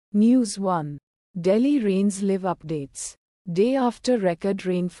News 1. Delhi rains live updates. Day after record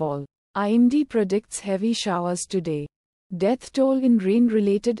rainfall. IMD predicts heavy showers today. Death toll in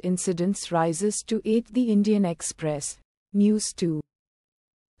rain-related incidents rises to 8. The Indian Express. News 2.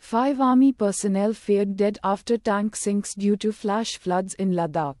 5 army personnel feared dead after tank sinks due to flash floods in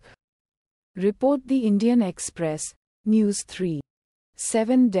Ladakh. Report The Indian Express. News 3.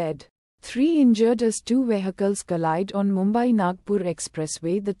 7 dead. 3 injured as 2 vehicles collide on Mumbai-Nagpur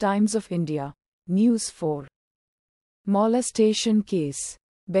expressway. The Times of India. News 4. Molestation case.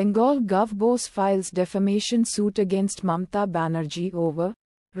 Bengal Guv Bose files defamation suit against Mamata Banerjee over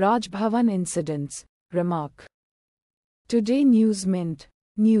Raj Bhavan incidents. Remark. Today News Mint.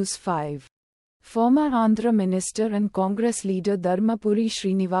 News 5. Former Andhra Minister and Congress leader Dharmapuri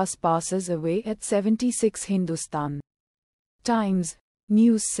Srinivas passes away at 76. Hindustan Times.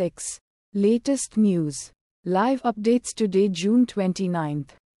 News 6. Latest news. Live updates today June 29,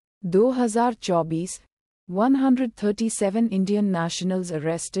 2024. 137 Indian nationals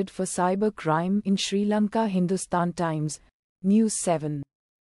arrested for cyber crime in Sri Lanka. Hindustan Times. News 7.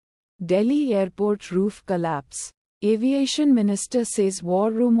 Delhi airport roof collapse. Aviation Minister says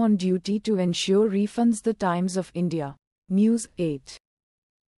war room on duty to ensure refunds. The Times of India. News 8.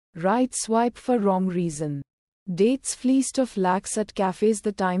 Right swipe for wrong reason. Dates fleeced of lakhs at cafes.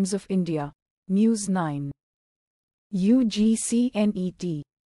 The Times of India. News 9. UGCNET.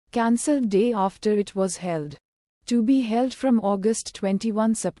 Cancelled day after it was held. To be held from August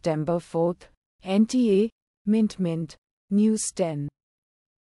 21 September 4. NTA. Mint. News 10.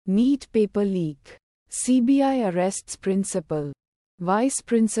 NEET paper leak. CBI arrests principal. Vice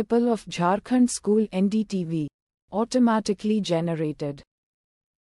principal of Jharkhand school. NDTV. Automatically generated.